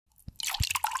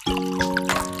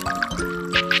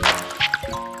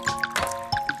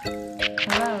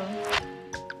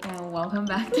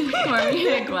back to Pouring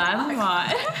a Glass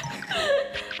Pot.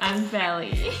 I'm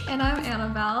Belly. And I'm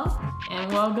Annabelle.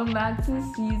 And welcome back to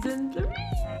season 3.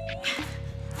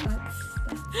 That's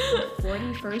the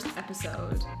 41st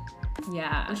episode.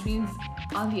 Yeah. Which means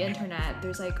on the internet,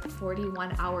 there's like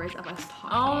 41 hours of us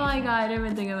talking. Oh my god, I didn't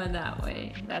even think of it that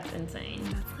way. That's insane.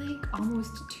 That's like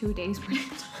almost 2 days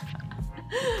worth of time.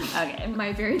 Okay.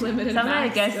 My very limited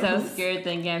Sometimes I get skills. so scared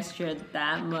thinking I've shared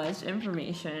that much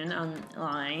information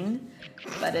online,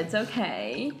 but it's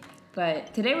okay.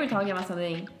 But today we're talking about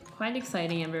something quite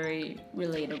exciting and very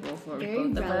relatable for very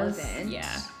both relevant. of us.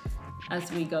 Yeah. As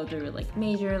we go through like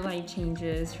major life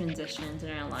changes, transitions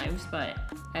in our lives, but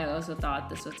I also thought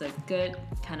this was a good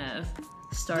kind of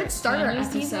starter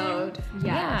episode. Yes.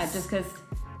 Yeah, just because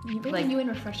you bring like, new and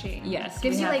refreshing. Yes.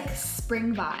 Gives you like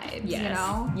spring vibes, yes, you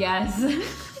know? Yes.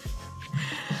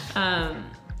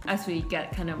 As we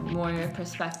get kind of more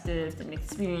perspectives and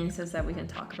experiences that we can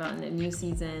talk about in the new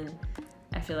season,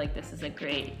 I feel like this is a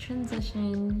great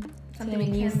transition something to a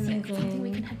new season. Something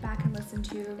we can head back and listen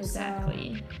to.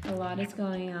 Exactly. So. A lot is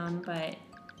going on, but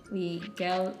we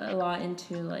get a lot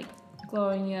into like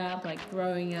growing up,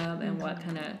 and what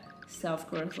kind of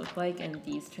self-growth look like in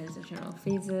these transitional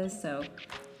phases. So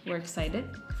we're excited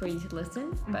for you to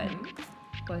listen, but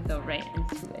we'll go right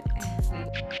into it.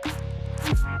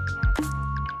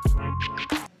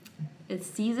 It's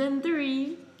season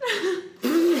 3.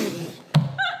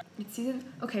 It's season.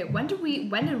 Okay, when did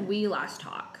we last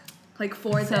talk? Like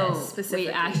for this specifically.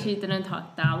 We actually didn't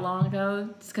talk that long ago,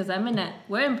 because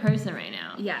we're in person right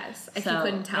now. Yes, if you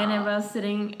couldn't tell. Annabelle's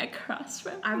sitting across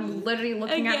from me. I'm literally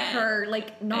looking at her,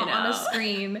 like, not on a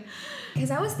screen.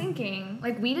 Because I was thinking,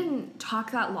 like, we didn't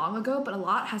talk that long ago, but a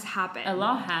lot has happened.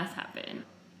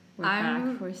 We're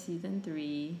back for season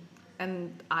 3.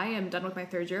 And I am done with my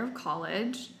 3rd year of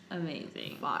college.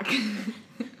 Amazing. Fuck.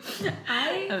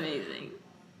 Amazing.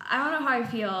 I don't know how I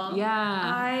feel.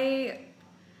 Yeah.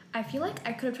 I feel like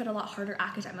I could have tried a lot harder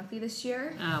academically this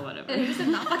year. Whatever. And it just did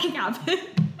not fucking happen.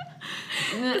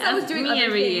 Because I was doing other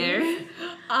every things. year.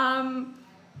 But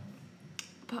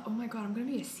oh my god, I'm gonna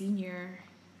be a senior.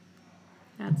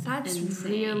 That's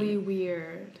insane. Really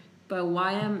weird. But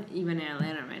why I'm even in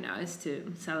Atlanta right now is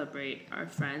to celebrate our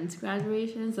friend's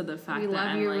graduation. So the fact we that love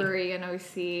I'm you, like, Rory and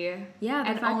OC. Yeah,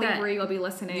 and only Rory will be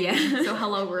listening. Yeah. So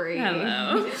hello, Rory.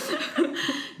 Hello.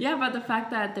 Yeah, but the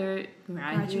fact that they're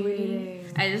graduating,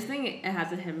 I just think it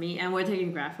hasn't hit me. And we're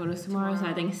taking grad photos tomorrow. So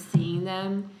I think seeing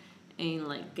them in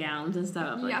like gowns and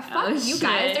stuff. I'm like, fuck you shit.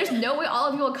 guys. There's no way all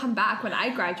of you will come back when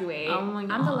I graduate. Oh my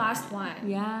god. I'm the last one.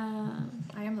 Yeah.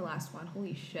 I am the last one.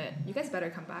 Holy shit. You guys better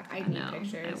come back. I need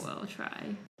pictures. I will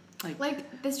try.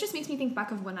 Like, this just makes me think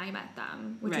back of when I met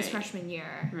them, which was freshman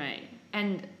year. Right.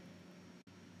 And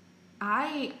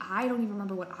I don't even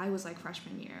remember what I was like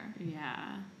freshman year.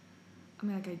 Yeah. I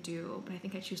mean, like, I do, but I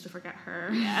think I choose to forget her.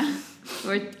 Yeah.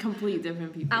 We're complete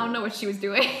different people. I don't know what she was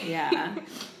doing. Yeah.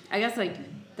 I guess, like,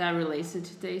 that relates to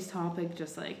today's topic,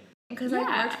 just like... Because like,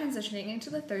 we're transitioning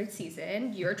into the 3rd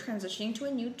season. You're transitioning to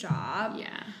a new job.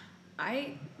 Yeah.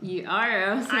 You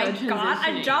are also got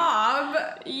a job.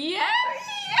 Yeah.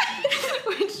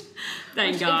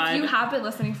 Thank which God. If you have been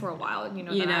listening for a while, you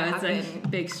know it's a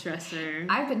big stressor.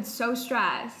 I've been so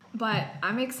stressed, but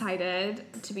I'm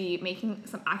excited to be making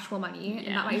some actual money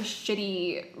and not my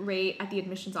shitty rate at the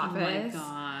admissions office. Oh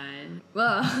my god.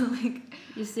 Well, like,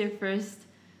 it's your first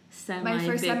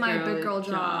big girl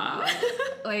job.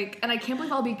 Like, and I can't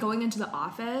believe I'll be going into the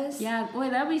office. Yeah, wait,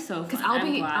 that'll be so fun. Because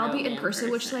I'll be in person,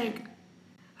 which like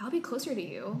I'll be closer to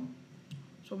you.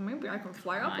 So maybe I can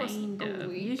fly up a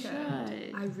weekend. You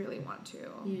should. I really want to.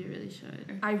 You really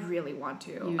should. I really want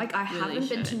to. I haven't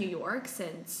been to New York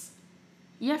since.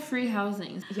 You have free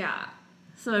housing. Yeah.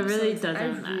 So it really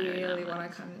doesn't matter. I really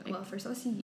want to come. Well, first I'll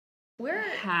see. We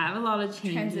have a lot of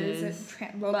changes.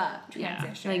 Transition.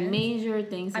 Yeah, like major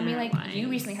things. I mean, like lives. You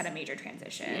recently had a major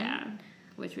transition. Yeah,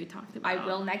 which we talked about. I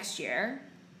will next year.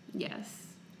 Yes.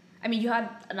 I mean, you had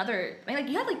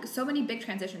you had so many big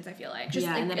transitions. I feel like just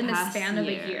in the span of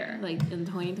a year. Like in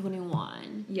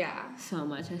 2021. Yeah. So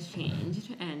much has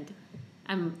changed, and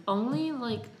I'm only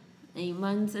like 8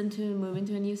 months into moving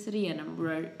to a new city, and I'm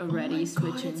already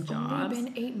switching jobs. It's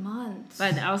only been 8 months.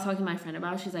 But I was talking to my friend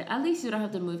about it. She's like, at least you don't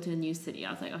have to move to a new city.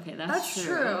 I was like, okay, that's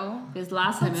true. Because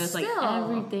last time it was like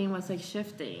everything was like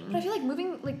shifting. But I feel like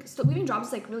moving jobs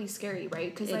is like really scary, right?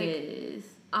 Because like it is.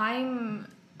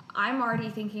 I'm already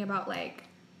thinking about like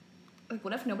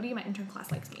what if nobody in my intern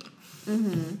class likes me?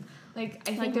 Mm-hmm. Like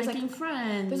I think there's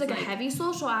friends. There's a heavy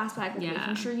social aspect,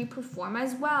 making sure you perform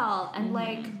as well, and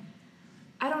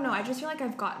I don't know. I just feel like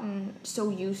I've gotten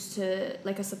so used to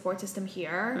like a support system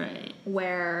here, Right.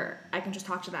 where I can just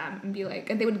talk to them and be like,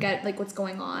 and they would get like what's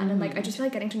going on, and like I just feel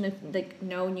like getting to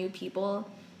know new people.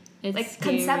 It's like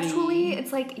scary. Conceptually,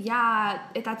 it's like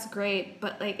that's great,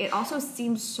 but like it also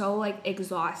seems so like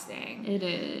exhausting. It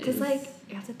is. Because like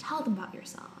you have to tell them about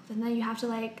yourself, and then you have to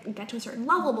like get to a certain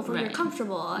level before you're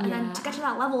comfortable, and then to get to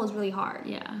that level is really hard.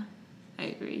 Yeah, I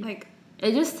agree. Like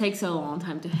it just takes a long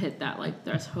time to hit that like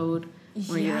threshold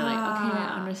where you're like, okay,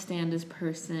 I understand this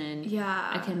person.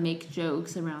 Yeah. I can make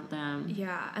jokes around them.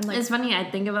 Yeah, and like it's funny. I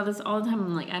think about this all the time.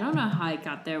 I'm like, I don't know how I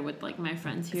got there with like my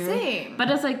friends here. Same. But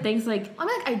it's like things like I'm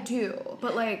like I do,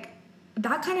 but like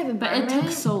that kind of environment. But it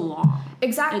took so long.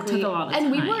 Exactly. It took a lot of time.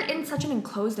 And we were in such an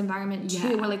enclosed environment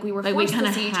too, where like we were forced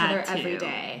to see each other every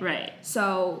day. Right.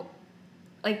 So,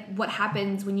 like, what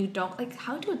happens when you don't like?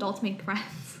 How do adults make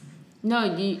friends?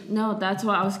 No, that's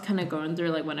what I was kind of going through.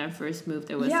 Like when I first moved,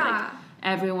 it was like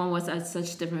everyone was at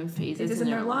such different phases in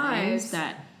their lives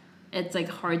that it's like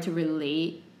hard to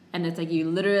relate. And it's like you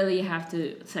literally have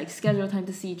to like schedule time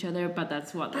to see each other, but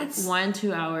that's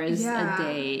 1-2 hours a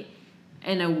day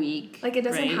in a week. Like it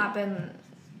doesn't happen.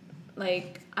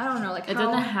 Like I don't know. Like it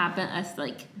doesn't happen as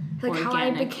like how I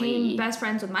became best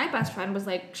friends with my best friend was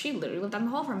like she literally lived down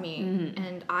the hall from me,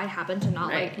 and I happened to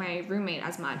not like my roommate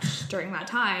as much during that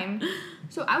time,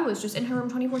 so I was just in her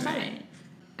room 24/7. And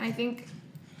I think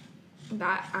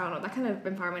that I don't know, that kind of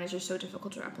environment is just so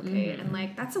difficult to replicate, and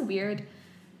like that's a weird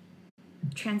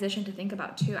transition to think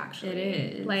about too. Actually,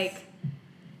 it is. Like,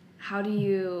 how do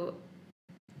you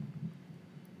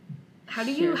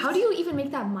even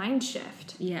make that mind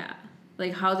shift? Yeah.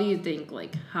 Like, how do you think,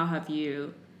 like, how have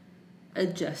you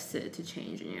adjusted to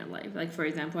change in your life? Like, for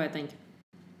example, I think,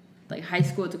 like, high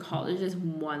school to college is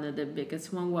one of the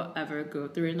biggest one we'll ever go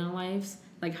through in our lives.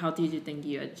 Like, how did you think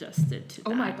you adjusted to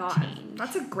that Oh my God. change?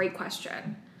 That's a great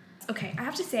question. Okay, I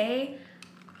have to say,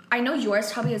 I know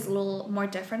yours probably is a little more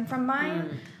different from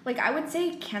mine. Like, I would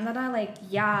say Canada, like,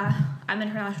 yeah, I'm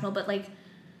international, but, like,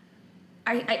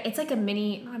 I it's like not a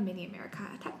mini America.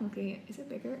 Technically, is it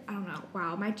bigger? I don't know.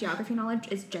 Wow, my geography knowledge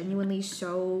is genuinely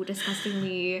so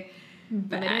disgustingly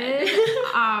limited.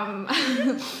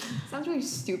 Sounds really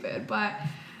stupid, but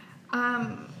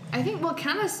I think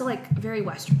Canada's still like very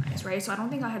westernized, right? So I don't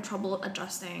think I had trouble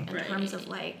adjusting in terms of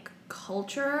like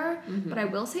culture, but I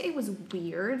will say it was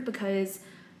weird because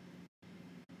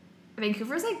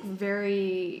Vancouver's like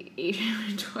very Asian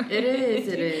majority. It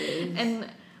is. And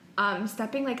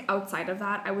stepping like outside of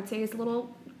that, I would say is a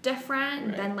little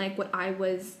different than like what I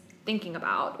was thinking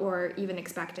about or even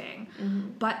expecting.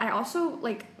 But I also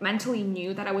like mentally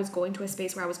knew that I was going to a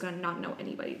space where I was going to not know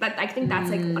anybody. But I think that's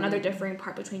like another differing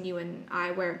part between you and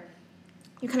I, where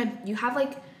you have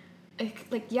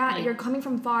you're coming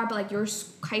from far, but like your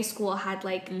high school had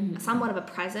like somewhat of a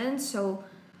presence. So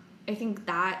I think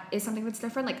that is something that's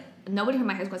different. Like nobody from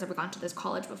my high school has ever gone to this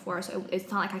college before, so it's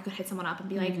not like I could hit someone up and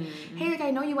be like, hey, like I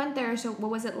know you went there, so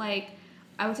what was it like?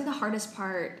 I would say the hardest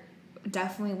part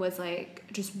definitely was like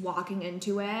just walking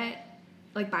into it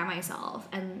like by myself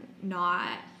and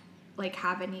not like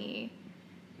have any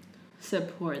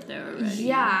support there already.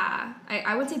 Yeah,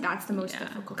 I would say that's the most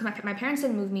difficult. Cause my parents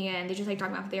didn't move me in; they just like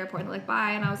dropped me off at the airport and they're like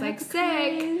bye, and I was That's like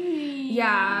sick. crazy.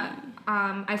 Yeah.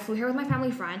 I flew here with my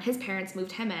family friend. His parents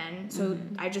moved him in, so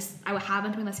I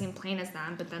happened to be on the same plane as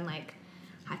them, but then like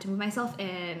had to move myself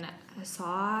in. I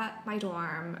saw my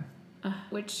dorm,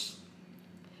 which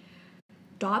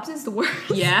Dobbs is the worst.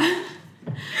 Yeah.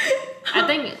 I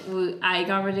think I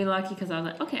got really lucky because I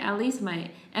was like, okay, at least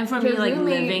and for me, like,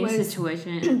 living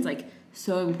situation is, like,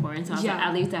 so important. So I was like,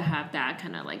 at least I have that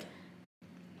kind of, like,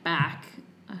 back,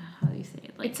 how do you say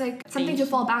it? Like, it's, like, something to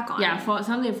fall back on. Yeah,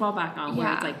 something to fall back on.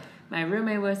 Where it's, like, my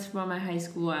roommate was from my high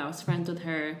school. I was friends with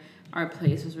her. Our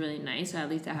place was really nice. So at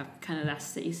least I have kind of that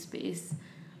safe space.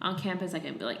 On campus, I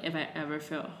can be like, if I ever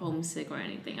feel homesick or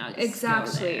anything, I'll just go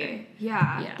there.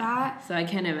 Yeah. So I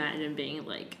can't imagine being,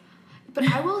 like... But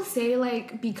I will say,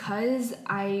 like, because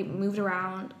I moved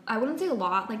around, I wouldn't say a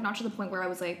lot, like, not to the point where I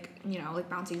was, like, like,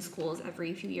 bouncing schools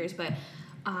every few years, but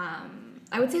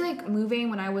I would say, like, moving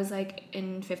when I was, like,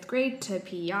 in 5th grade to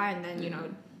PEI and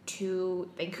then, to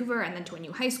Vancouver and then to a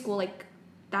new high school, like,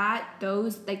 that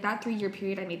 3-year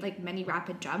period, I made, like, many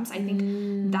rapid jumps. I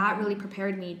think that really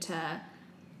prepared me to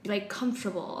be, like,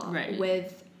 comfortable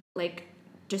with, like,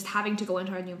 just having to go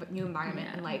into a new environment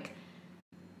and, like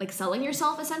selling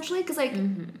yourself essentially, because like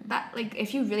that, like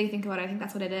if you really think about it, I think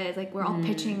that's what it is. Like we're all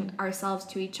pitching ourselves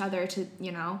to each other to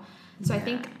so I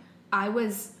think I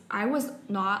was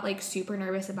not like super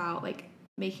nervous about like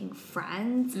making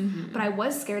friends, but I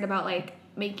was scared about like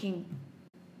making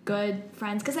good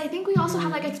friends, because I think we also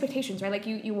have like expectations, right? Like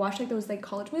you watch like those like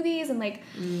college movies, and like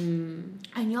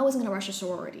I knew I wasn't gonna rush a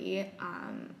sorority,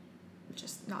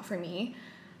 just not for me.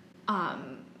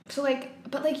 So like,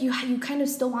 but like you kind of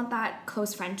still want that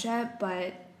close friendship,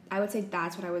 but I would say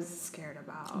that's what I was scared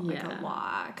about, like a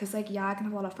lot, because like I can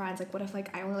have a lot of friends. Like what if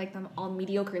like I only like them all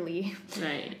mediocrely,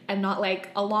 right, and not like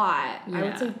a lot? I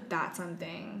would say that's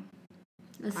something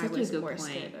that's I such was a good more point.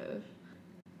 scared of.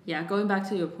 Yeah, going back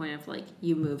to your point of like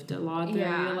you moved a lot during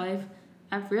your life,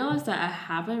 I've realized that I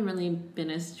haven't really been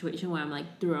in a situation where I'm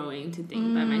like throwing to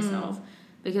think by myself,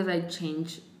 because I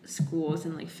changed schools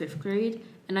in like 5th grade,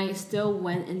 and I still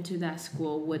went into that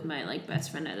school with my like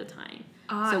best friend at the time.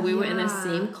 So we were in the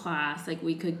same class, like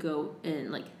we could go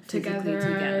in like physically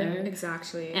together.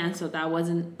 Exactly. And so that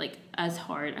wasn't like as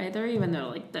hard either, even though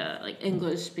like the like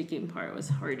English speaking part was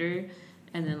harder.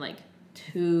 And then like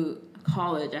to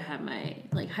college I had my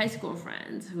like high school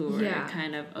friends who were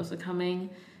kind of also coming.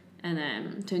 And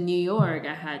then to New York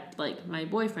I had like my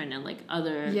boyfriend and like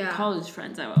other college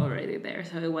friends that were already there.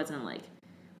 So it wasn't like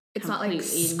it's not like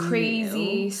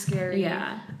crazy scary.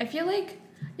 Yeah. I feel like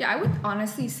I would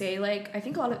honestly say, like, I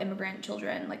think a lot of immigrant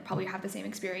children, like, probably have the same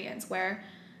experience where,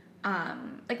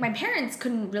 like, my parents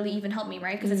couldn't really even help me,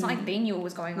 right? Because it's not like they knew what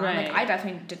was going on. Right. Like, I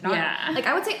definitely did not. Yeah. Like,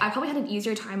 I would say I probably had an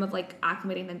easier time of, like,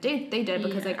 acclimating than they did,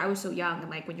 because, like, I was so young,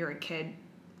 and, like, when you're a kid,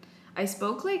 I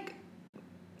spoke, like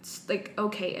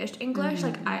okay-ish English.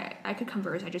 Like, I could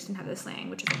converse, I just didn't have the slang,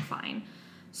 which is, like, fine.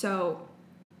 So,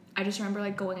 I just remember,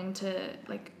 like, going into,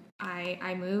 like,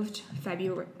 I moved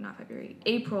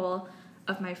April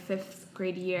of my 5th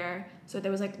grade year, so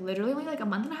there was like literally only like a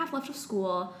month and a half left of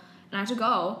school, and I had to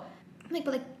go. Like,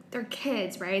 but like they're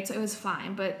kids, right? So it was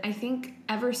fine. But I think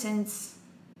ever since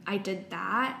I did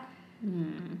that,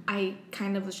 I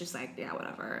kind of was just like, yeah,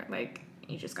 whatever. Like,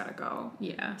 you just gotta go.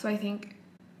 Yeah. So I think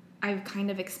I've kind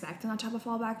of expected that type of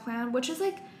fallback plan, which is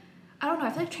like, I don't know.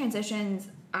 I feel like transitions,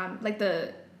 like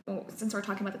since we're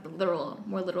talking about like the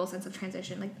more literal sense of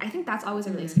transition, like I think that's always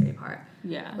a really scary part.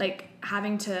 Yeah. Like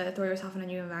having to throw yourself in a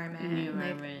new environment.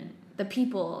 Like the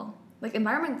people, like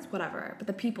environments, whatever, but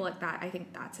the people like that, I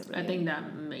think that's a really... I think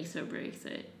that makes or breaks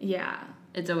it. Yeah.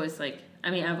 It's always like,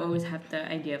 I mean, I've always had the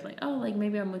idea of like, oh, like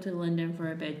maybe I'll move to London for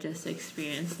a bit just to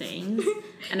experience things.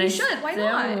 And you should, why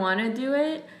not? I still want to do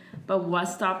it. But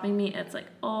what's stopping me? It's like,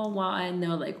 oh, well, I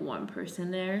know like one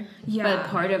person there. Yeah. But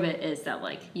part of it is that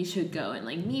like you should go and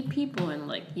like meet people, and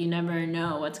like you never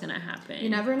know what's gonna happen. You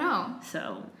never know.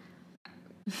 So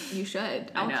you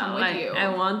should. I'll come with you.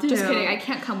 I want to. Just kidding. I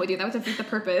can't come with you. That would defeat the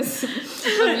purpose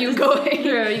of you going.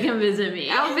 True. You can visit me.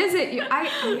 I'll visit you.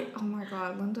 I oh my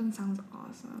god, London sounds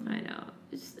awesome. I know.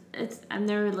 It's I've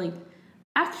never like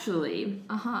actually.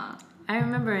 I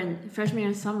remember in freshman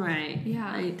year summer,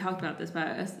 I talked about this,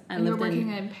 but I lived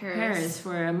in Paris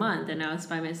for a month, and I was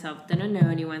by myself. Didn't know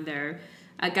anyone there.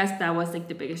 I guess that was like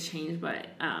the biggest change, but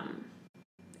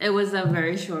it was a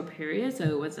very short period, so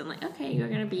it wasn't like, okay, you're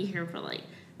gonna be here for like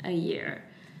a year.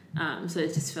 So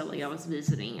it just felt like I was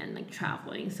visiting and like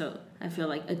traveling. So I feel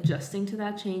like adjusting to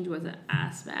that change wasn't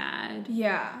as bad.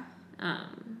 Yeah.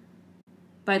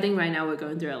 But I think right now we're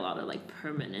going through a lot of like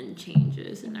permanent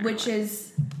changes in our which life.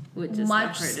 is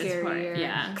much scarier. Part.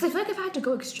 Yeah. Because I feel like if I had to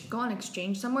go on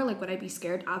exchange somewhere, like would I be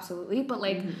scared? Absolutely. But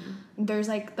like there's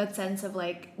like that sense of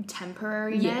like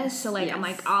temporariness. Yes. So like I'm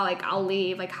like, oh, like I'll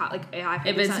leave. Like how like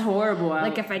if it's horrible,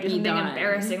 like if I do something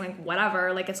embarrassing, like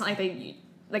whatever. Like it's not like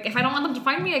like if I don't want them to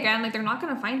find me again, like they're not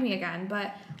gonna find me again.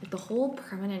 But like the whole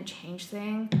permanent change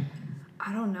thing,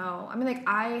 I don't know. I mean, like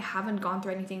I haven't gone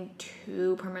through anything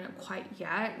too permanent quite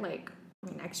yet. Like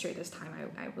next year this time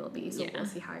I will be. So we'll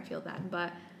see how I feel then.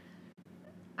 But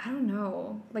I don't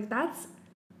know. Like that's,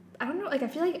 I don't know. Like I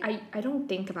feel like I don't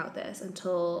think about this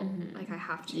until like I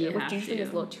have to, which usually is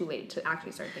a little too late to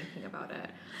actually start thinking about it.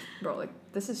 Bro, like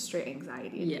this is straight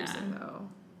anxiety inducing though.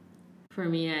 For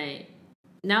me,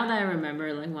 now that I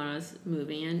remember like when I was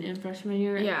moving in freshman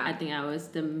year, I think I was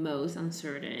the most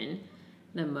uncertain,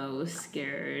 the most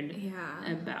scared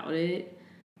about it.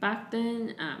 Back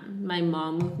then, my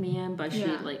mom moved me in, but she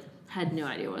like had no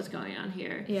idea what was going on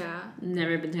here. Yeah.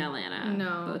 Never been to Atlanta.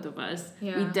 No. Both of us.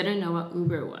 Yeah. We didn't know what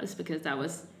Uber was because that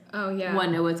was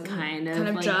when it was kind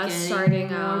of like just starting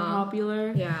more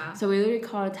popular. Yeah. So we literally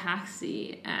called a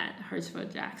taxi at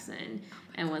Hartsfield Jackson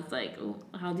and was like,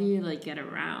 how do you like get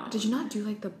around? Did you not do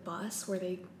like the bus where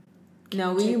they...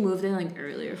 No, we moved in like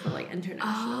earlier for like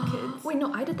international kids. Wait,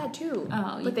 no, I did that too.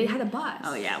 Oh, but they had a bus.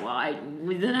 Oh yeah, well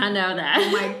we did not know that.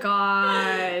 Oh my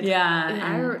god.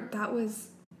 Yeah.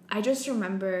 I just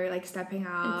remember like stepping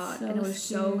out and it was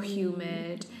so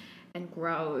humid and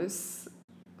gross.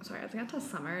 sorry, Atlanta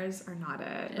summers are not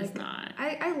it. It's not.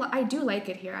 I do like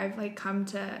it here. I've like come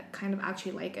to kind of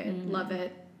actually like it, love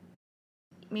it.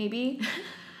 Maybe,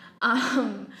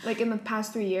 like in the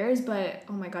past 3 years, but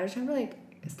oh my god, I just remember like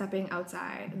stepping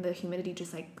outside and the humidity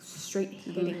just like straight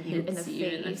hitting you in the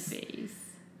face,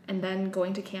 and then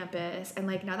going to campus, and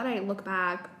like now that I look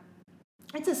back,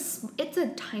 it's a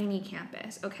tiny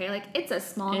campus, okay, like it's a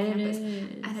small campus,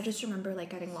 and I just remember like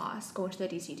getting lost going to the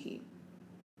DCT.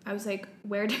 I was like,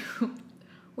 where do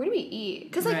we eat?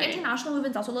 Because like international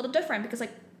movement's also a little different, because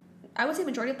like I would say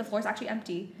majority of the floor is actually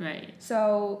empty, right?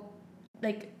 So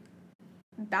like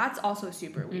that's also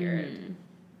super weird.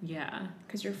 Yeah,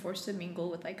 because you're forced to mingle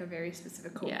with like a very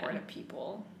specific cohort of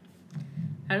people.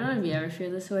 I don't know if you ever feel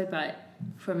this way, but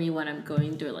for me, when I'm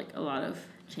going through like a lot of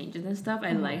changes and stuff,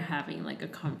 I like having like a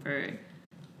comfort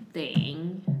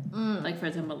thing, like for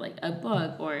example like a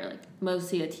book, or like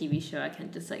mostly a TV show I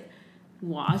can just like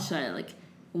watch. Like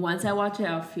once I watch it,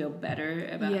 I'll feel better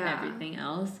about everything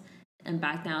else. And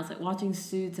back then I was like watching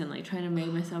Suits and like trying to make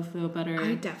myself feel better.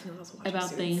 I definitely was watching about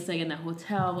Suits. Things like in the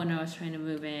hotel when I was trying to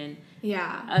move in.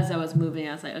 Yeah. As I was moving,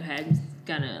 I was like, okay, I'm just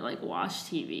gonna like watch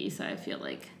TV, so I feel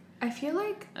like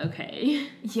okay.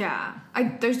 Yeah.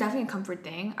 There's definitely a comfort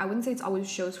thing. I wouldn't say it's always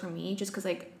shows for me, just because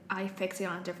like I fixate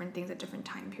on different things at different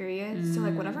time periods. So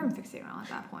like whatever I'm fixating on at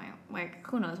that point, like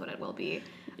who knows what it will be.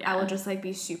 I will just like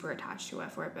be super attached to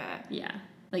it for a bit. Yeah.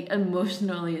 Like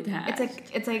emotionally attached.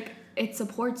 It's like it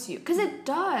supports you, because it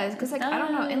does, because like I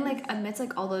don't know, and like amidst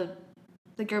like all the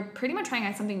like you're pretty much trying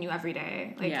out something new every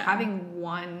day, like having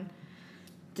one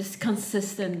just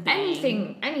consistent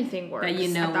thing, anything works that you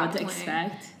know what to point.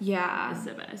 Expect is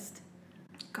the best.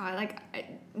 God, like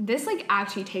this like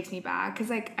actually takes me back, because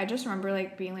like I just remember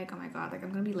like being like, oh my god, like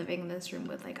I'm gonna be living in this room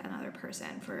with like another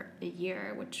person for a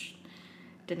year, which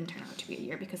didn't turn out to be a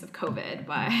year because of COVID,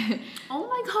 but oh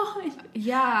my god,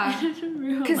 yeah, I didn't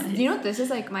realize. Because you know this is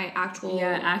like my actual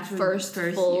first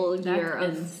full year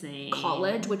of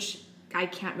college, which I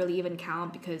can't really even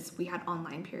count because we had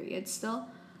online periods still.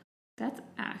 That's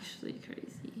actually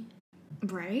crazy,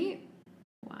 right?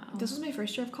 Wow, this was my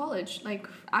first year of college, like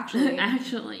actually,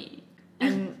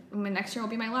 and my next year will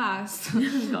be my last. So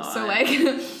like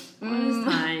what is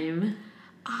time?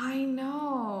 I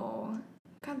know.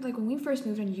 God, like when we first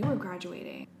moved in, you were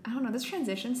graduating. I don't know, this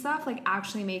transition stuff like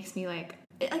actually makes me like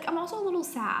I'm also a little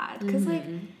sad, because like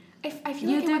I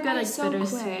feel like it went by so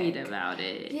quick about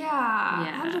it. Yeah.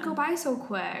 How did it go by so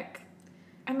quick?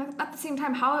 And at the same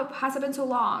time, how has it been so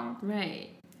long? Right.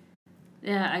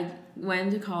 Yeah, I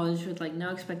went to college with like no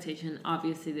expectation.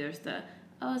 Obviously, there's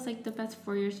it's like the best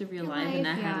 4 years of your life, and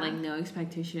I had like no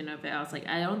expectation of it. I was like,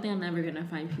 I don't think I'm ever gonna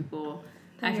find people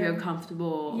I feel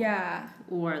comfortable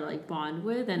or like bond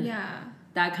with, and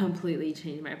that completely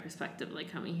changed my perspective.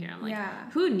 Like coming here, I'm like,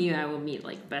 who knew I would meet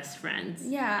like best friends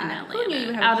in Atlanta, who knew you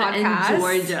would have a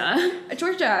podcast in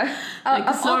Georgia, like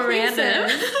of so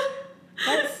random.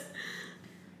 That's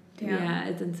yeah,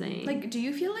 it's insane. Like, do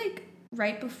you feel like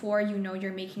right before you know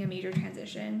you're making a major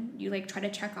transition, you like try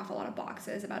to check off a lot of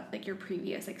boxes about like your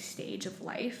previous like stage of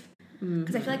life?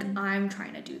 Because I feel like I'm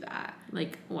trying to do that.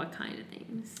 Like, what kind of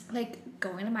things? Like,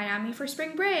 going to Miami for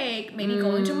spring break. Maybe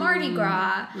going to Mardi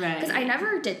Gras. Right. Because I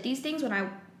never did these things when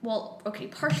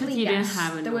partially, yes.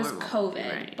 There was COVID.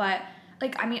 Right. But,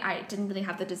 like, I mean, I didn't really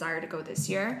have the desire to go this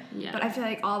year. Yeah. But I feel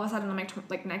like all of a sudden, I'm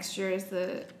like next year is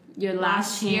your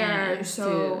last year.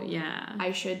 So,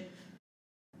 I should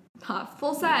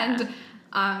full send.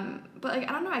 But like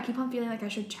I don't know, I keep on feeling like I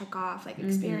should check off like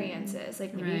experiences,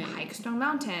 like maybe hike Stone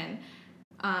Mountain.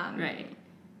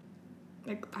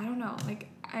 Like I don't know, like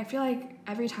I feel like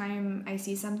every time I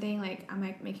see something, like I'm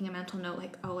like making a mental note,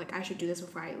 like oh, like I should do this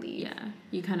before I leave. Yeah,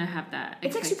 you kind of have that.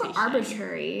 It's like super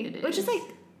arbitrary, which is like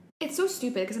it's so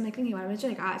stupid, because I'm like thinking about it, it's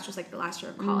just like it's just like the last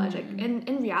year of college. Like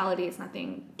in reality, it's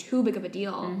nothing too big of a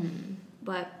deal.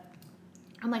 But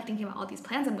I'm like thinking about all these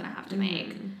plans I'm gonna have to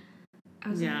make. I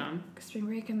was like, spring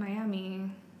break in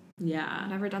Miami. Yeah. I've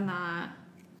never done that.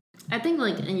 I think,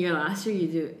 like, in your last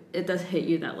year, it does hit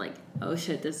you that, like, oh,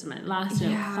 shit, this is my last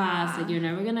year of class. Like, you're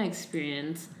never going to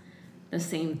experience the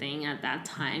same thing at that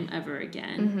time ever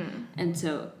again. And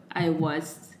so I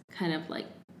was kind of like,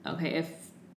 okay, if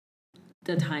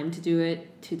the time to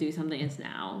do something is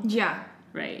now. Yeah.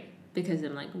 Right. Because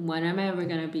I'm like, when am I ever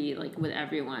gonna be like with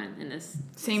everyone in this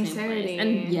same city? Place?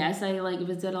 And yes, I like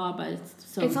visit a lot, but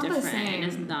it's not different. The same.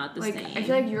 It's not the same. I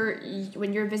feel like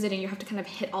when you're visiting, you have to kind of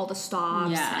hit all the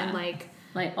stops and like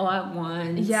all at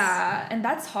once. Yeah, and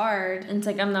that's hard. And it's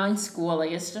like I'm not in school.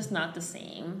 Like it's just not the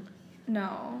same.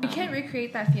 No, you can't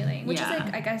recreate that feeling, which is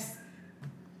like I guess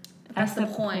that's the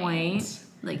point.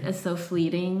 Like it's so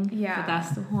fleeting. Yeah, but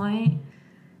that's the point.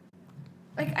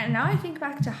 Like, and now I think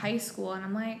back to high school and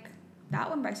I'm like, that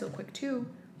went by so quick too.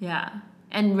 Yeah.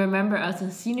 And remember, I was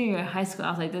in senior year of high school, I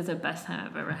was like, this is the best time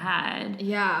I've ever had.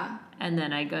 Yeah. And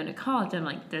then I go into college, I'm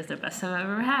like, this is the best time I've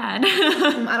ever had.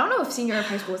 I don't know if senior year of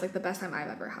high school was like the best time I've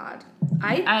ever had.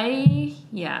 I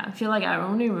feel like I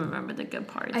only remember the good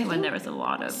parts when there was a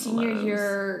lot of senior lows.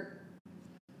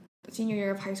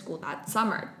 year of high school, that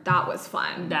summer, that was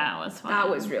fun. That was fun. That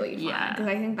was really fun. Yeah. Because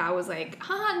I think that was like,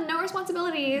 no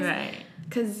responsibilities. Right.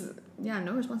 Because,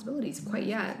 no responsibilities quite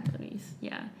yet.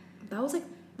 Yeah. That's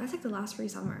like the last free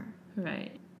summer.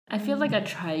 Right. I feel like I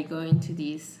try going to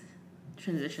these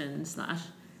transitions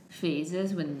 /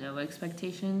 phases with no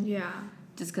expectation. Yeah.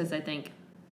 Just because I think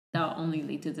that'll only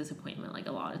lead to disappointment like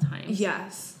a lot of times.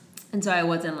 Yes. And so I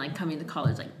wasn't like coming to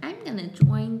college like, I'm gonna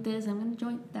join this, I'm gonna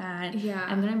join that. Yeah.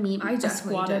 I'm gonna meet a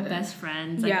squad of best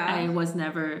friends. Like, I was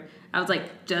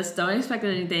like, just don't expect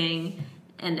anything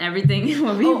and everything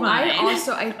will be fine.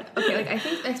 I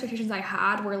think the expectations I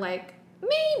had were like,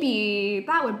 maybe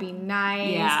that would be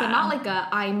nice, but not like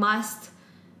I must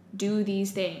do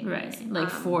these things. Right. Like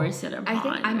force it upon I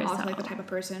think I'm yourself. also like the type of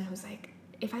person who's like,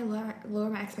 if I lower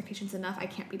my expectations enough, I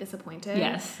can't be disappointed.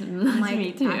 Yes, I'm like,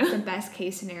 me too. That's the best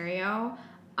case scenario.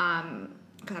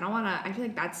 Because I don't want to. I feel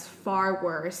like that's far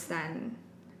worse than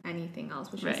anything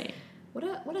else. Which is what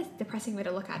a depressing way to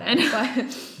look at it. But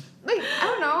like, I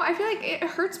don't know. I feel like it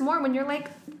hurts more when you're like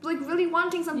really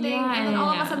wanting something, and then all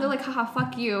of a sudden they're like, haha,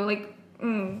 fuck you. Like,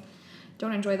 don't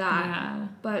enjoy that. Yeah.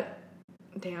 But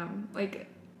damn, like,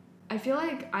 I feel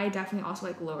like I definitely also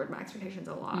like lowered my expectations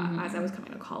a lot as I was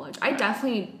coming to college. I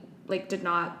definitely like did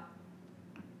not,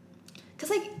 cause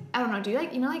like I don't know, do you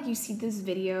like, you know, like you see these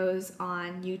videos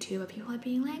on YouTube of people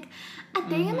being like, a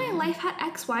day in my life at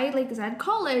X Y like Z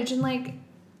college, and like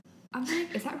I'm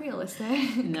like, is that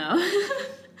realistic? No.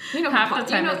 You know, half the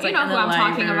time it's like you know who I'm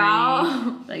talking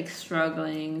about. Like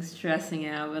struggling, stressing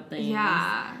out with things.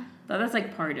 Yeah. But that's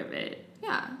like part of it.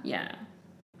 Yeah. Yeah.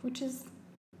 Which is,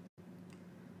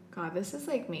 God, this is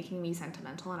like making me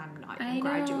sentimental, and I'm not even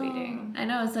graduating. I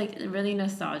know, it's like really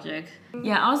nostalgic.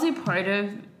 Yeah, honestly, part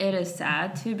of it is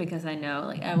sad too, because I know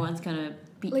like everyone's gonna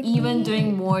be like even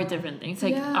doing more different things.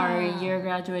 Like our year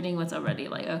graduating was already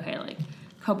like, okay, like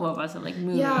a couple of us are like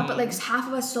moving. Yeah, but like half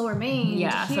of us still remain.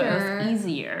 Yeah, here. So it was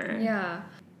easier. Yeah.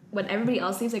 When everybody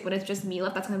else leaves, like when it's just me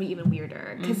left, that's gonna be even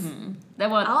weirder. Because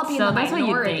I'll be in the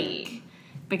minority.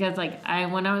 Because like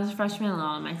when I was a freshman, a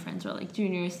lot of my friends were like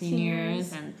juniors,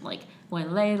 seniors, and like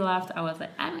when Lay left, I was like,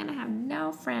 I'm gonna have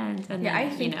no friends. And yeah,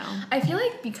 then, I feel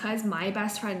like because my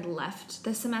best friend left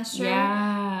this semester,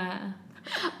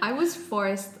 I was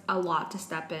forced a lot to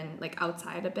step in like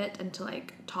outside a bit and to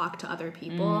like talk to other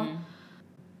people.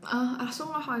 I still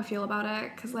don't know how I feel about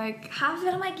it, because like half of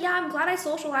it I'm like, yeah, I'm glad I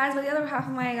socialized, but the other half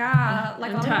I'm like,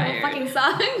 like I'm tired. Fucking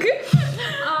suck.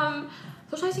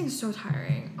 Socializing is so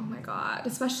tiring. Oh my god,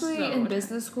 especially in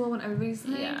business school when everybody's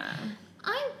like,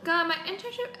 I got my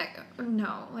internship.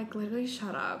 No, like literally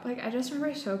shut up. Like I just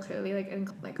remember so clearly,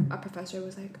 like a professor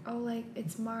was like, oh, like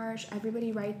it's March,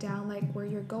 everybody write down like where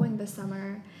you're going this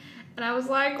summer. And I was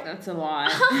like, that's a lot.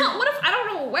 What if I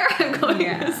don't know where I'm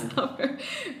going this summer?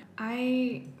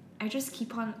 I just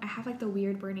keep on, I have like the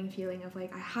weird burning feeling of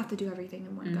like I have to do everything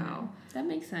in one go. That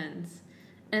makes sense.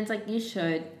 And it's like you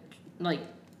should like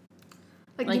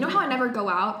you know how I never go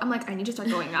out? I'm like, I need to start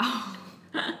going out.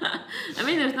 I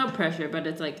mean, there's no pressure, but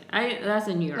it's like that's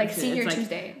in New York. Like senior it's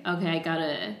Tuesday. Like, okay, I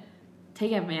gotta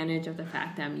take advantage of the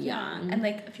fact that I'm young. And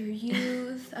like of your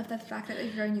youth, of the fact that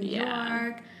like, you're in New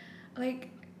York. Like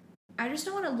I just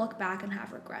don't want to look back and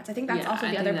have regrets. I think that's also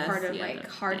the other part of like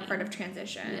hard part of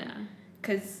transition. Yeah.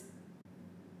 Because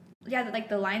like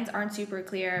the lines aren't super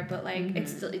clear, but like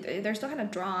it's still, they're still kind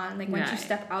of drawn. Like once you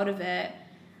step out of it,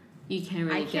 you can't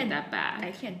really get that back.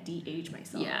 I can't de-age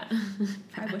myself. Yeah.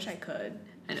 I wish I could.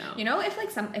 I know. You know,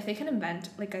 if they can invent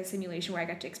like a simulation where I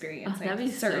get to experience like that'd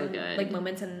be certain so good. like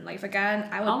moments in life again,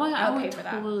 I would. I would pay for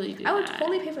that. I would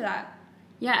totally pay for that.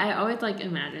 Yeah, I always like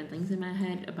imagine things in my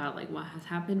head about like what has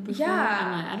happened before. Yeah.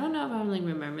 I'm like, I don't know if I'm like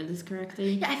remember this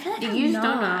correctly. Yeah, I feel like you just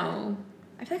don't know.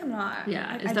 I feel like I'm not.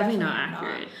 Yeah, it's definitely not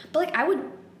accurate. But like I would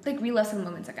like relive some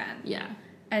moments again. Yeah.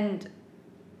 And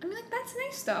I mean, like that's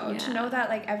nice though to know that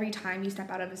like every time you step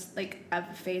out of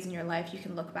a phase in your life, you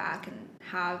can look back and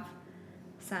have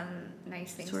some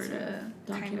nice things sort to of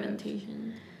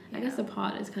documentation. I guess the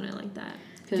pod is kind of like that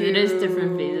because it is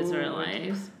different phases of our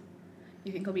lives.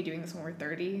 You think we'll be doing this when we're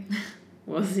 30?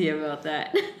 We'll see about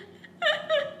that.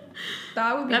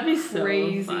 That'd be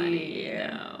crazy. So funny, you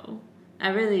know? I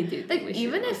really do think like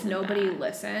even if nobody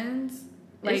listens,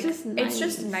 like it's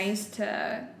just nice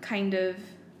to kind of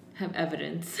have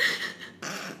evidence.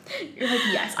 You're like,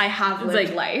 yes, I have lived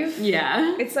like, life.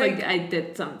 Yeah. It's like I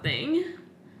did something.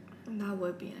 That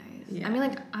would be nice. Yeah. I mean,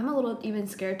 like, I'm a little even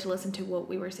scared to listen to what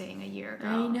we were saying a year ago.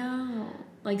 I know.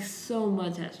 Like, so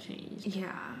much has changed.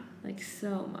 Yeah. Like,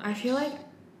 so much. I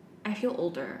feel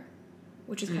older,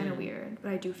 which is kind of weird,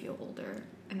 but I do feel older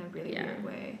in a really weird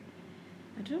way.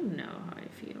 I don't know how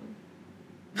I feel.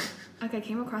 Like, I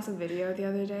came across a video the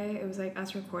other day. It was, like,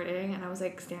 us recording, and I was,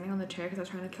 like, standing on the chair because I was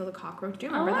trying to kill the cockroach. Do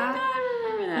you remember that? God, I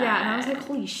remember that. Yeah, and I was like,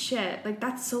 holy shit. Like,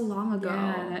 that's so long ago.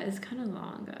 Yeah, that is kind of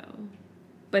long ago.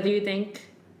 But do you think,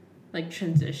 like,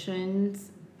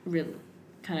 transitions really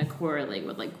kind of correlate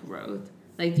with, like, growth?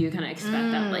 Like, do you kind of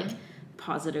expect that, like,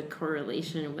 positive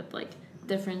correlation with, like,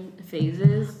 different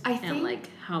phases? And, like,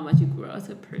 how much you grow as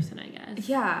a person, I guess.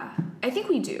 Yeah. I think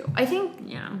we do. I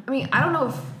mean, I don't know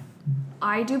if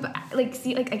I do, but, like,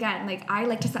 see, like, again, like, I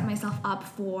like to set myself up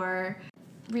for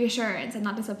reassurance and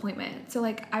not disappointment. So,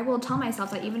 like, I will tell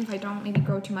myself that even if I don't maybe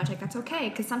grow too much, like, that's okay.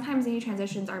 Because sometimes any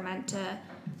transitions are meant to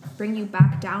bring you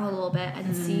back down a little bit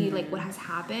and see, like, what has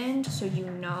happened so you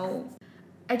know.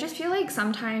 I just feel like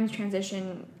sometimes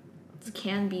transition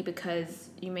can be because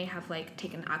you may have, like,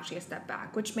 taken actually a step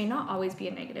back, which may not always be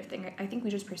a negative thing. I think we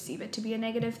just perceive it to be a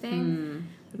negative thing.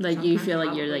 Like, you feel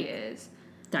like you're, like, is.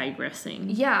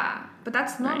 digressing. Yeah, but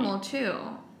that's normal too.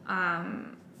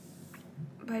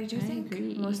 But I do think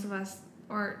agree. most of us,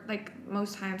 or like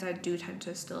most times, I do tend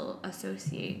to still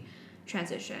associate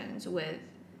transitions with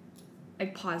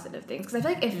like positive things. Because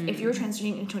I feel like if you were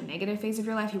transitioning into a negative phase of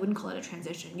your life, you wouldn't call it a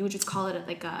transition. You would just call it a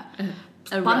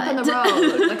bump in the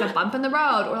road, like a bump in the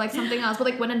road, or like something else. But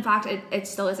like when in fact it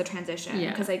still is a transition.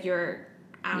 Because like you're,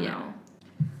 I don't know.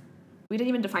 We didn't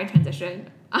even define transition.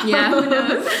 Yeah, who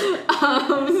knows?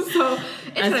 So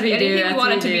it's gonna be anything we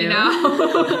want it to be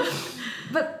now.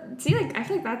 But see, like, I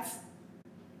feel like that's.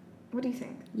 What do you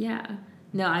think? Yeah.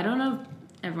 No, I don't know if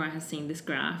everyone has seen this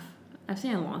graph. I've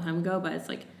seen it a long time ago, but it's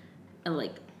like a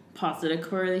positive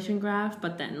correlation graph,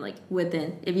 but then like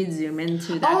within, if you zoom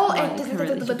into that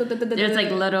there's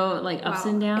like little like ups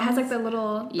and downs. It has like the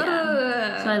little so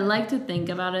I like to think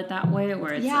about it that way,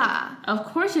 where it's like, of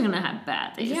course you're gonna have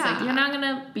bad days. Like you're not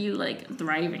gonna be like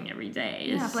thriving every day.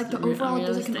 It's but like the overall,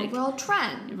 there's like an overall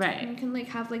trend, right? You can like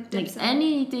have like dips like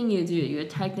anything you do, you're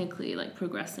technically like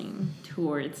progressing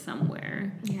towards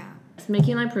somewhere. It's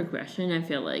making like progression. I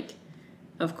feel like,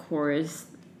 of course,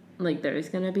 like there's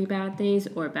gonna be bad days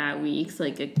or bad weeks.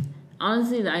 Like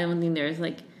honestly, I don't think there's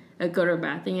like a good or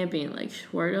bad thing at being like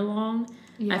short or long.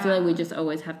 I feel like we just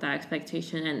always have that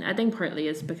expectation, and I think partly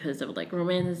it's because of like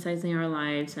romanticizing our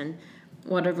lives and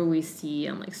whatever we see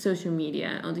on like social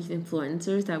media, all these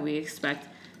influencers that we expect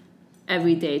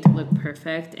every day to look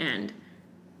perfect, and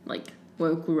like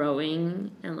we're growing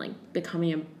and like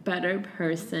becoming a better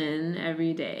person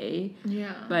every day.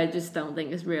 But I just don't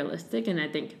think it's realistic, and I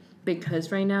think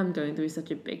because right now I'm going through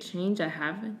such a big change,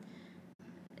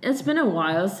 it's been a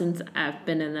while since I've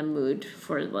been in the mood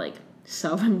for like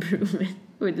self-improvement,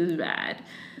 which is bad.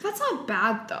 That's not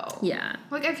bad though. Yeah.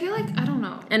 Like I feel like, I don't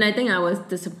know. And I think I was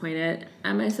disappointed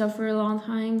at myself for a long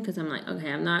time because I'm like,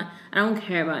 okay, I don't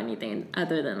care about anything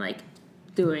other than like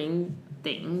doing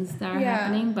things that are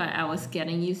happening, but I was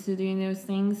getting used to doing those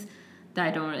things that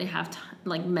I don't really have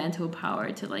like mental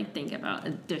power to like think about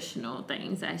additional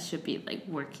things I should be like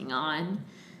working on.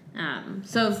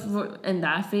 So in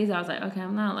that phase, I was like, okay,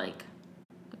 I'm not like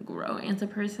growing as a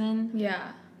person.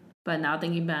 But now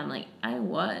thinking about it, I'm like, I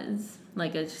was.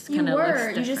 Like, it just kind of looks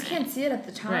different. You just can't see it at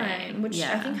the time, which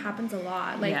I think happens a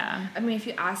lot. Like, I mean, if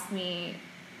you asked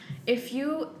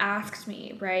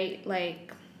me, right,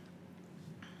 like,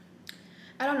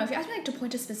 I don't know, if you asked me, like, to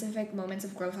point to specific moments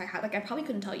of growth I had, like, I probably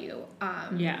couldn't tell you.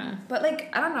 But, like,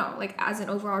 I don't know, like, as an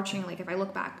overarching, like, if I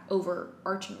look back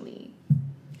overarchingly,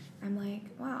 I'm like,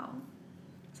 wow,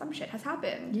 some shit has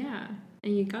happened. Yeah,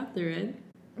 and you got through it.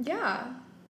 Yeah.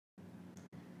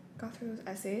 Got through those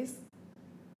essays.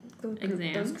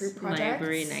 Exams, those group projects.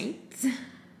 Library nights.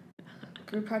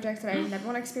 Group projects that I never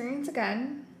want to experience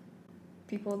again.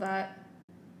 People that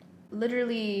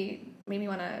literally made me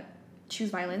want to choose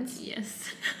violence.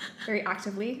 Yes. Very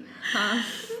actively.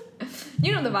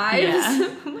 You know the vibes.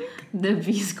 Yeah. The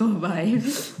V-School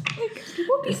vibes. Like,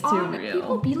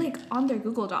 people be like on their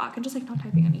Google Doc and just like not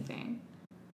typing anything.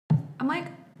 I'm like,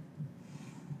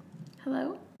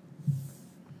 hello?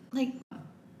 Like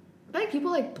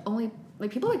people like only... Like,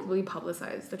 people, like, really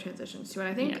publicize the transitions, too. And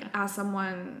I think as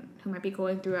someone who might be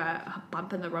going through a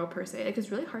bump in the road, per se, like, it's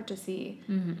really hard to see.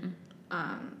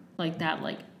 Like, that,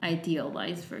 like,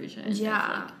 idealized version of,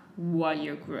 like, what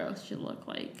your growth should look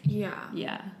like.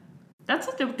 Yeah. That's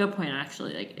a good point,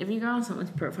 actually. Like, if you go on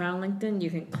someone's profile on LinkedIn, you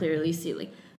can clearly see,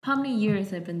 like, how many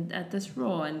years I've been at this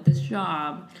role and this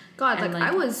job. God, and like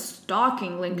I was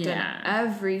stalking LinkedIn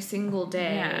every single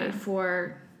day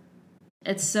for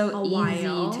it's so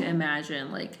easy to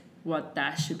imagine, like, what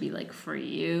that should be like for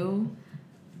you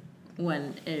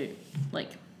when it,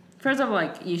 like, first of all,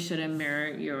 like, you shouldn't mirror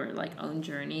your, like, own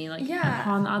journey, like,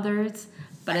 upon others,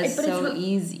 but it's so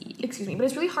easy. Excuse me, but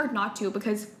it's really hard not to,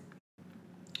 because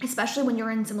especially when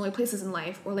you're in similar places in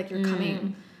life, or, like, you're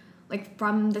coming, like,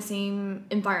 from the same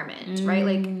environment, right?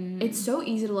 Like, it's so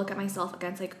easy to look at myself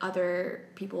against, like, other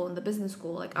people in the business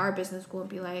school, like, our business school, and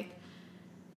be like,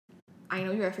 I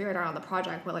know you're a favorite art on the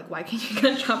project, but, like, why can't you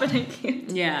get a job and I can't?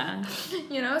 Yeah.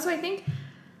 You know? So I think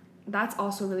that's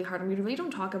also really hard, and we really don't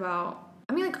talk about,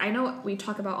 I mean, like, I know we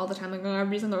talk about all the time, like, oh,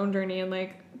 everybody's on their own journey, and,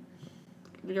 like,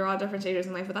 you're all at different stages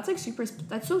in life, but that's, like,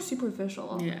 that's so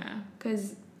superficial. Yeah.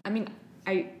 Because, I mean,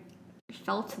 I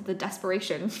felt the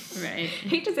desperation. Right. I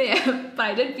hate to say it, but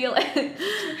I did feel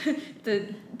it.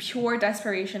 The pure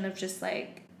desperation of just,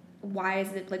 like, why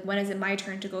is it, like, when is it my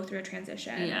turn to go through a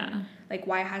transition? Yeah. Like,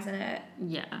 why hasn't it?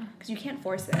 Yeah. Because you can't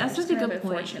force it. That's really a good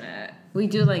point. We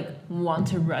do, like, want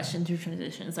to rush into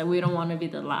transitions. Like, we don't want to be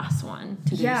the last one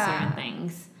to do certain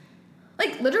things.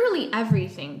 Like, literally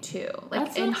everything, too. Like,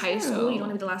 that's in high school, you don't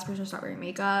want to be the last person to start wearing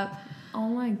makeup. Oh,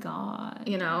 my God.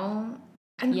 You know?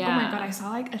 And, oh, my God, I saw,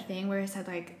 like, a thing where it said,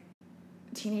 like,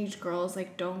 teenage girls,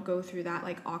 like, don't go through that,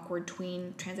 like, awkward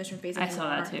tween transition phase anymore. I saw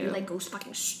that, too. It, like, goes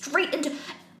fucking straight into...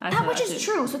 That much is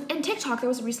true. So, in TikTok, there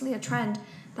was recently a trend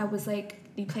that was, like,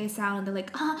 you play a sound, and they're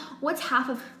like, what's half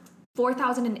of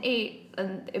 4008?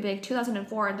 And it'd be, like,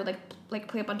 2004, and they're, like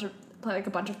play a bunch of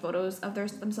photos of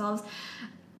themselves.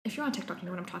 If you're on TikTok, you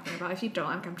know what I'm talking about. If you don't,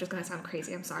 I'm just gonna sound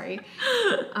crazy. I'm sorry.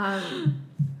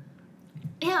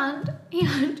 And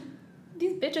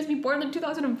these bitches be born in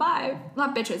 2005.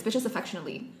 Not bitches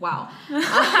affectionately. Wow. And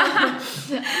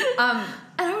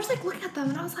I was like looking at them,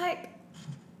 and I was like,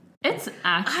 it's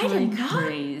actually I did not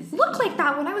crazy. Look like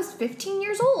that when I was 15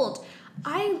 years old.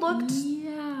 I looked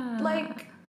like,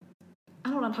 I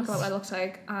don't want to talk about what I looked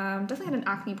like. Definitely had an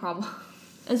acne problem.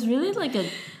 It's really like a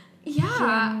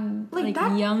like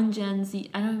that young Gen Z.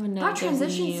 I don't even know. That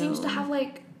transition seems to have,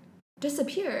 like,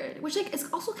 disappeared, which, like, is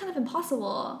also kind of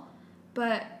impossible.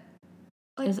 But,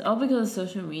 like, it's all because of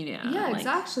social media. Yeah, like,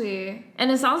 exactly. And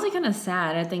it sounds like kind of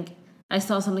sad. I think I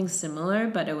saw something similar,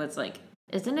 but it was like,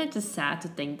 isn't it just sad to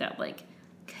think that, like,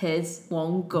 kids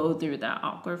won't go through that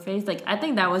awkward phase? Like, I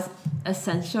think that was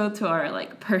essential to our,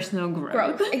 like, personal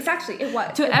growth. Exactly. It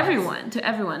was. To everyone.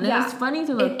 Yeah. It's funny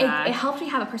to look back. It helped me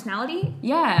have a personality.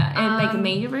 Yeah. And, like,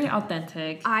 made it very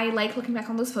authentic. I like looking back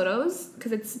on those photos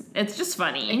because it's just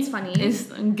funny. It's funny. It's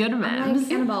good memes. I'm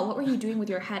like, Annabelle, what were you doing with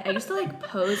your head? I used to, like,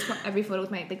 pose for every photo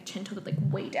with my, like, chin tilted, like,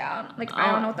 way down. Like,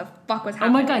 I don't know what the fuck was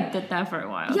happening. Oh my God, I did that for a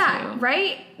while, yeah, too.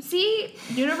 right? See?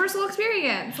 Universal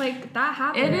experience. Like, that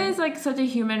happened. It is, like, such a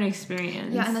human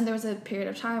experience. Yeah, and then there was a period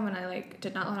of time when I, like,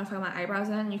 did not want to fill my eyebrows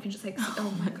in. You can just, like, see,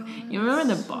 oh my God. You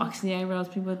remember the boxy eyebrows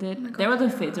people did? Oh, there was a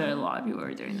phase where a lot of people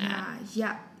were doing that.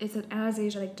 Yeah. It's an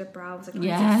Anastasia, like, the brows, like,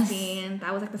 2016.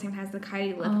 That was, like, the same time as the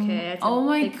Kylie lip kits. Oh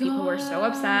my God. People were so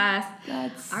obsessed.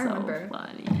 That's I remember. So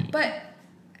funny. But,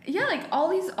 yeah, like, all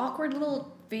these awkward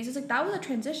little phases, like, that was a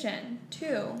transition,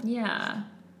 too. Yeah.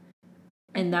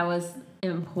 And that was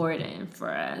important for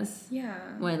us. Yeah.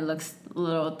 When it looks a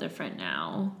little different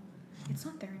now. It's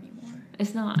not there anymore.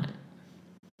 It's not.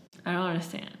 I don't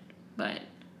understand. But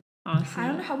honestly, I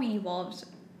don't know how we evolved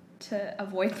to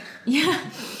avoid that. Yeah.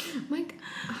 Like,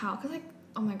 how? Because, like,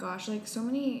 oh my gosh, like, so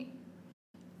many,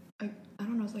 like, I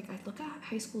don't know, it's like, I look at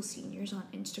high school seniors on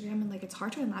Instagram, and, like, it's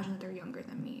hard to imagine that they're younger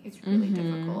than me. It's really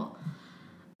difficult.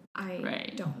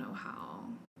 I don't know how.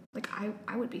 Like,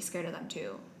 I would be scared of them,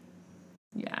 too.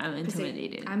 Yeah, I'm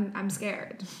intimidated. I'm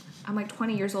scared. I'm, like,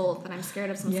 20 years old, and I'm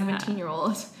scared of some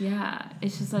 17-year-old. Yeah,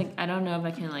 it's just, like, I don't know if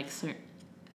I can,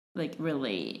 like,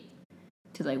 relate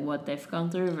to, like, what they've gone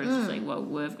through versus, like, what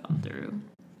we've gone through.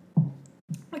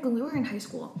 Like, when we were in high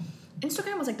school,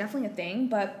 Instagram was, like, definitely a thing,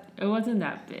 but... It wasn't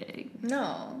that big.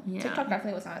 No. Yeah. TikTok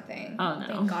definitely was not a thing. Oh, no.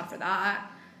 Thank God for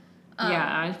that.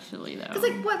 Yeah, actually, though. Because,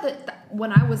 like,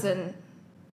 when I was in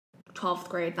 12th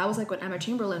grade, that was, like, when Emma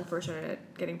Chamberlain first started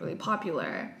getting really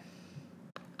popular.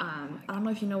 I don't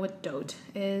know if you know what Dote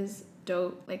is.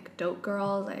 Dote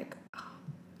girl, like... Oh,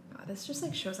 God, this just,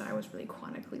 like, shows that I was really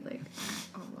chronically, like,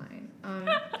 online.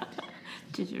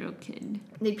 Digital kid.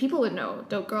 Like, people would know.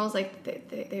 Dope girls, like,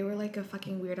 they were, like, a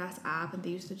fucking weird-ass app, and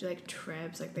they used to do, like,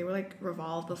 trips. Like, they were, like,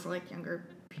 revolved before, like, younger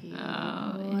people,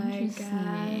 I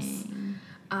guess.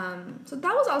 So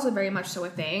that was also very much so a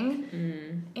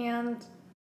thing. And,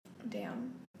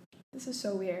 damn. This is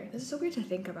so weird. This is so weird to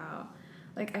think about.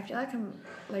 Like, I feel like I'm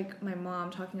like my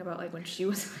mom talking about like when she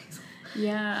was in high school.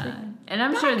 Yeah. Like, and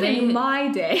I'm back sure in my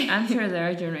day. I'm sure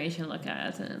their generation look at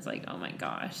us and it's like, oh my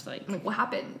gosh, like what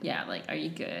happened? Yeah, like, are you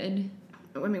good?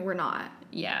 I mean, we're not.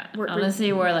 Yeah.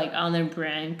 Honestly, we're like on the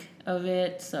brink of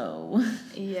it, so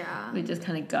yeah. We just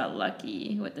kind of got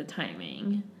lucky with the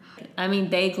timing. I mean,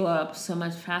 they glow up so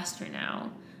much faster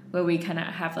now, where we kind of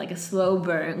have like a slow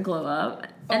burn glow up.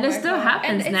 And it still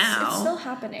happens now. It's still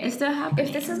happening. It's still happening.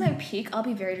 If this is my peak, I'll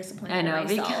be very disappointed in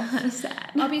myself. I know, I'll be kind of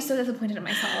sad. I'll be so disappointed in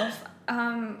myself.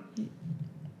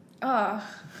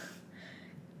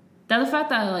 The fact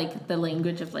that like the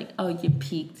language of like, oh, you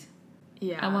peaked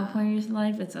at one point in your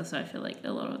life, it's also, I feel like,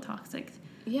 a little toxic.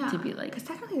 Yeah. To be like,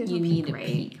 technically there's you no need peak, a right?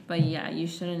 peak. But yeah, you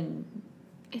shouldn't.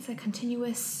 It's a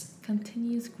continuous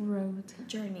growth.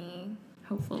 journey.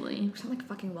 Hopefully. We sound like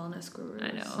fucking wellness gurus.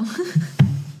 I know.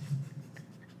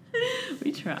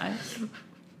 We try. We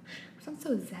sound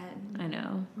so zen. I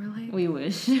know. We're like... We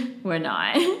wish. We're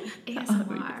not.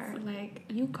 ASMR. Like,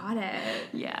 you got it.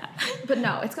 Yeah. But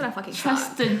no, it's gonna fucking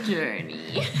Trust suck. the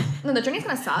journey. No, the journey's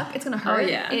gonna suck. It's gonna hurt. Oh,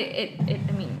 yeah.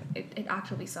 It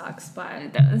actually sucks, but...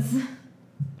 It does.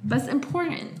 But it's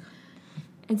important.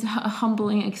 It's a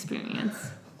humbling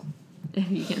experience. If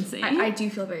you can say. I do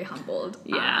feel very humbled.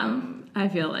 Yeah. I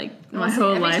feel like my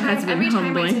whole life has been every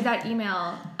humbling. Every time I see that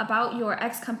email about your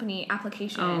ex-company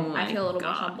application, I feel a little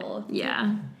more humbled.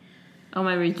 Yeah. All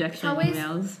my rejection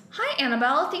emails. Hi,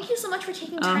 Annabelle. Thank you so much for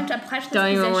taking time to apply to this don't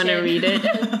position. Even want to read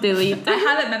it. Delete it.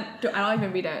 I don't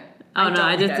even read it.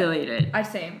 I just delete it.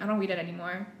 Same. I don't read it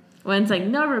anymore. When it's like,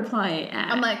 no reply.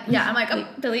 I'm like,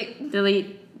 delete.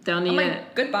 Delete. Don't need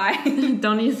it. Goodbye.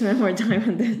 Don't need to spend more time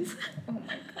on this. Oh my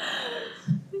god.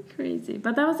 Crazy.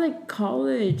 But that was like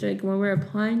college, like when we were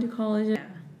applying to college. Yeah.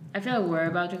 I feel like we're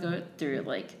about to go through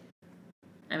like,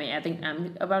 I think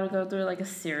I'm about to go through like a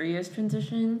serious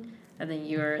transition. I think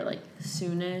you're like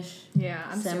soonish. Yeah,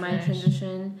 I'm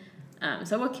semi-transition.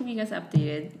 So we'll keep you guys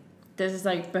updated. This is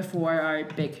like before our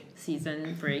big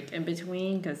season break in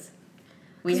between because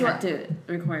we had to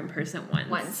record in person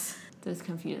once. That's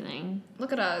confusing.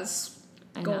 Look at us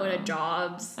going to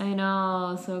jobs. I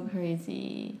know, so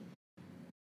crazy.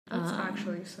 That's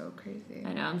actually so crazy.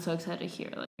 I know, I'm so excited to hear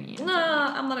like no,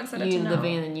 I'm not excited to know. You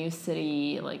living in a new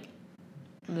city, like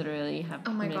literally have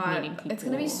oh my god, meeting people. It's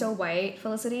gonna be so white,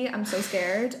 Felicity. I'm so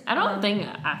scared. I don't think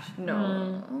actually.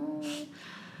 No.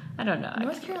 I don't know.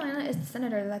 North Carolina is the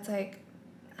senator that's like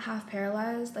half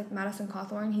paralyzed, like Madison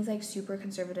Cawthorn. He's like super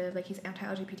conservative, like he's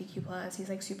anti-LGBTQ+. He's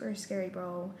like super scary,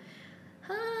 bro.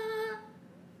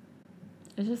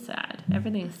 It's just sad.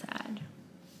 Everything is sad.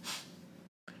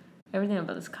 Everything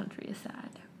about this country is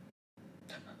sad.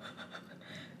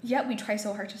 Yet we try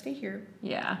so hard to stay here.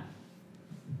 Yeah.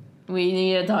 We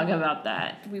need to talk about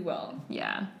that. We will.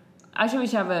 Yeah. Actually, we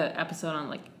should have an episode on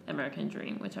like American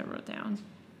Dream, which I wrote down.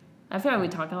 I feel like we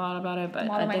talk a lot about it, but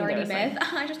Model I think Minority there's Myth.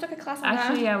 like... I just took a class on that.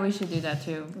 Actually, yeah, we should do that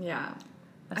too. Yeah.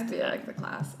 I really like the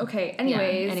class. Okay,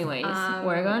 anyways.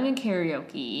 We're going to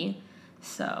karaoke,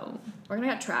 so... We're gonna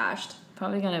get trashed.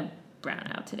 Probably gonna brown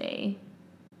out today.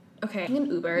 Okay. In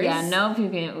Ubers. Yeah, no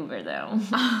puking in Uber though.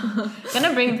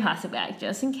 Gonna bring a plastic bag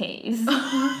just in case.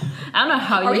 I don't know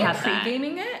how you have that. Are we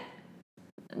pre-gaming it?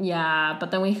 Yeah,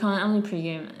 but then we can't only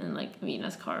pre-game in like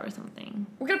Venus car or something.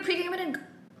 We're gonna pre-game it in...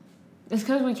 It's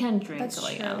because we can't drink. That's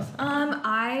like true.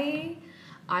 Outside.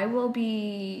 I will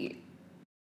be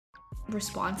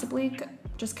responsibly...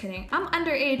 Just kidding. I'm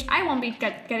underage. I won't be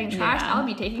getting trashed. Yeah. I'll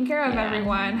be taking care of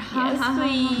everyone. Yes,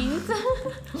 please.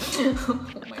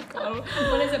 Oh my god.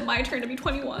 When is it my turn to be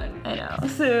 21? I know.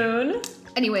 Soon.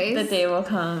 Anyways. The day will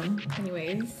come.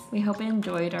 Anyways. We hope you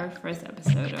enjoyed our first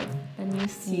episode of the new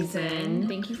season.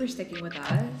 Thank you for sticking with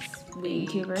us.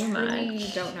 Thank you very much.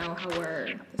 We don't know how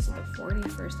this is the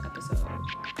 41st episode.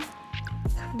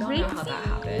 Don't know how that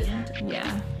happened.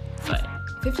 Yeah. But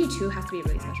 52 has to be a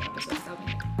really special episode. That would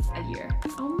be a year.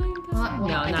 Oh my god. Well,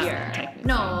 not a year. Technically.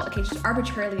 No, okay, just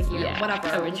arbitrarily a year. Yeah, whatever.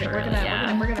 arbitrarily,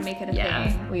 We're gonna make it a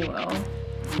thing. We will.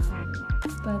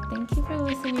 But thank you for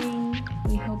listening.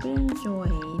 We hope you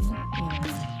enjoyed.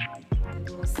 And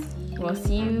we'll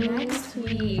see you next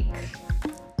week.